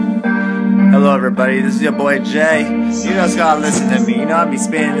everybody, this is your boy Jay. You just gotta listen to me, you know I be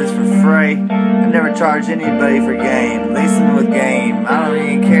spinning this for free. I never charge anybody for game, lacing with game. I don't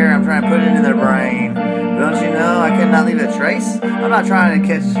even care, I'm trying to put it in their brain. Don't you know I cannot leave a trace? I'm not trying to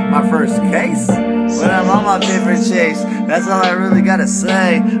catch my first case, but I'm on my Paperchase. That's all I really gotta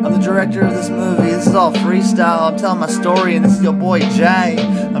say. I'm the director of this movie, this is all freestyle. I'm telling my story and this is your boy Jay.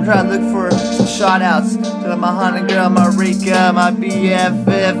 I'm trying to look for some shout outs to my honey girl, Marika, my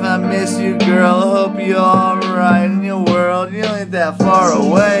BFF. I miss you girl, I hope you're alright in your world, you ain't that far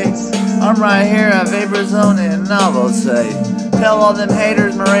away. I'm right here at Vapor Zone and Novelty. Tell all them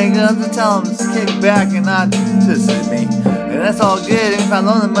haters, Marika, to tell them to kick back and not to sit me. And that's all good. If I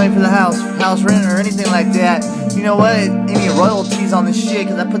loan them money for the house rent or anything like that, you know what? Any royalties on this shit,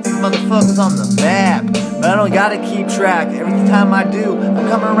 cause I put these motherfuckers on the map. But I don't gotta keep track. Every time I do, I'm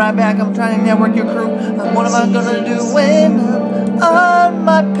coming right back. I'm trying to network your crew. What am I gonna do when I'm on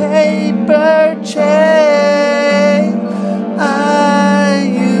my Paperchase? I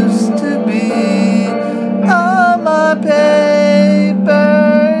used to be on my Paperchase,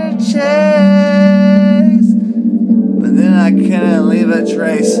 but then I couldn't leave a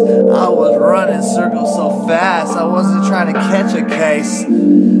trace. I was running circles so fast, I wasn't trying to catch a case.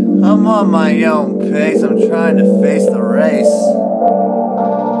 I'm on my own pace, I'm trying to face the race.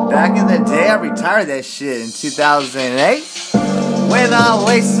 Back in the day, I retired that shit in 2008. When I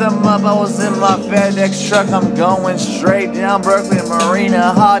laced them up, I was in my FedEx truck. I'm going straight down Brooklyn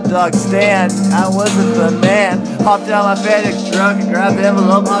Marina hot dog stand. I wasn't the man. Hopped out my FedEx truck and grabbed the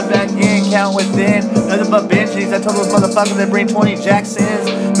envelope, hopped back in, count within. Nothing but Benjis. I told those motherfuckers that bring 20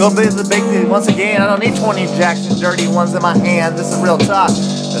 Jacksons. Go big the big thing once again. I don't need 20 Jacksons, dirty ones in my hands. This is real talk.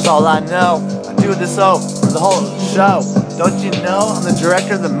 That's all I know. I do this for the whole show. Don't you know I'm the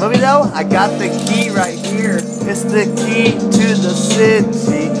director of the movie though? I got the key right here. It's the key to the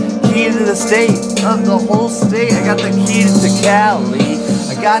city, key to the state, of the whole state. I got the key to Cali.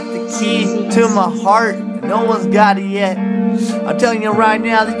 I got the key to my heart. No one's got it yet. I'm telling you right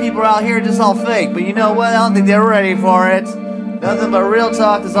now, these people out here are just all fake. But you know what? I don't think they're ready for it. Nothing but real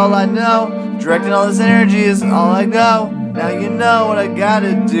talk is all I know. Directing all this energy is all I know. Now you know what I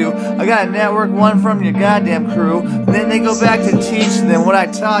gotta do. I gotta network one from your goddamn crew. Then they go back to teach them what I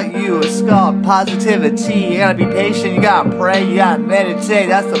taught you. It's called positivity. You gotta be patient, you gotta pray, you gotta meditate.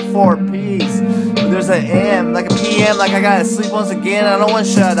 That's the 4 P's. But there's an M, like a PM, like I gotta sleep once again. I don't want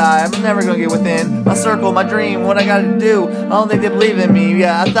shut eye. I'm never gonna get within my circle, my dream, what I gotta do. I don't think they believe in me.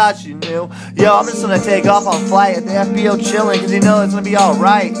 Yeah, I thought you knew. Yo, I'm just gonna take off on flight at the FBO chilling, cause you know it's gonna be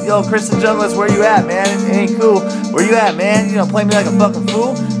alright. Yo, Kristen Douglas, where you at, man? It ain't cool. Where you at, man? You don't play me like a fucking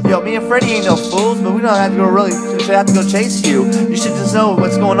fool. Yo, me and Freddie ain't no fools, but we don't have to go chase you. You should just know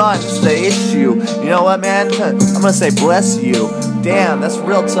what's going on. This is the issue. You know what, man? I'm gonna say bless you. Damn, that's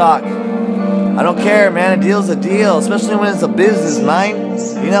real talk. I don't care, man. A deal's a deal, especially when it's a business, man.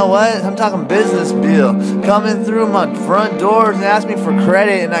 You know what? I'm talking business bill. Coming through my front doors and ask me for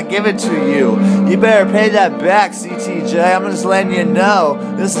credit and I give it to you. You better pay that back, CTJ. I'm just letting you know.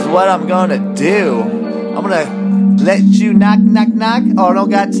 This is what I'm gonna do. I'm gonna let you knock, oh, I don't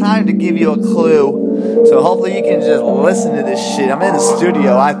got time to give you a clue. So hopefully you can just listen to this shit. I'm in the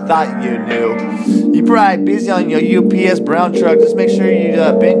studio, I thought you knew. You probably busy on your UPS brown truck. Just make sure you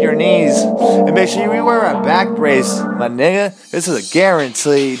bend your knees. And make sure you wear a back brace, my nigga. This is a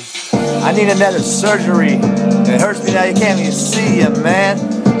guaranteed. I need another surgery. It hurts me now, you can't even see ya, man.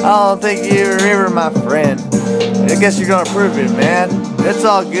 I don't think you're ever my friend. I guess you're gonna prove it, man. It's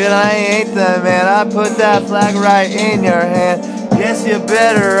all good, I ain't the man. I put that flag right in your hand. Yes, you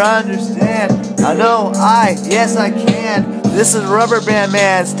better understand. I know yes I can. This is Rubber Band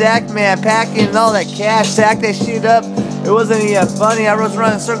Man, Stack Man, packing all that cash, stack that shit up. It wasn't even funny, I was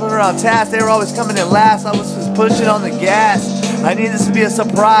running circles around tasks. They were always coming in last, I was just pushing on the gas. I need this to be a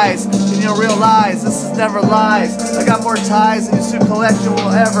surprise, and you'll realize this is never lies. I got more ties than your suit collection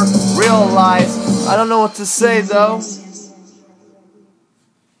will ever realize. I don't know what to say though.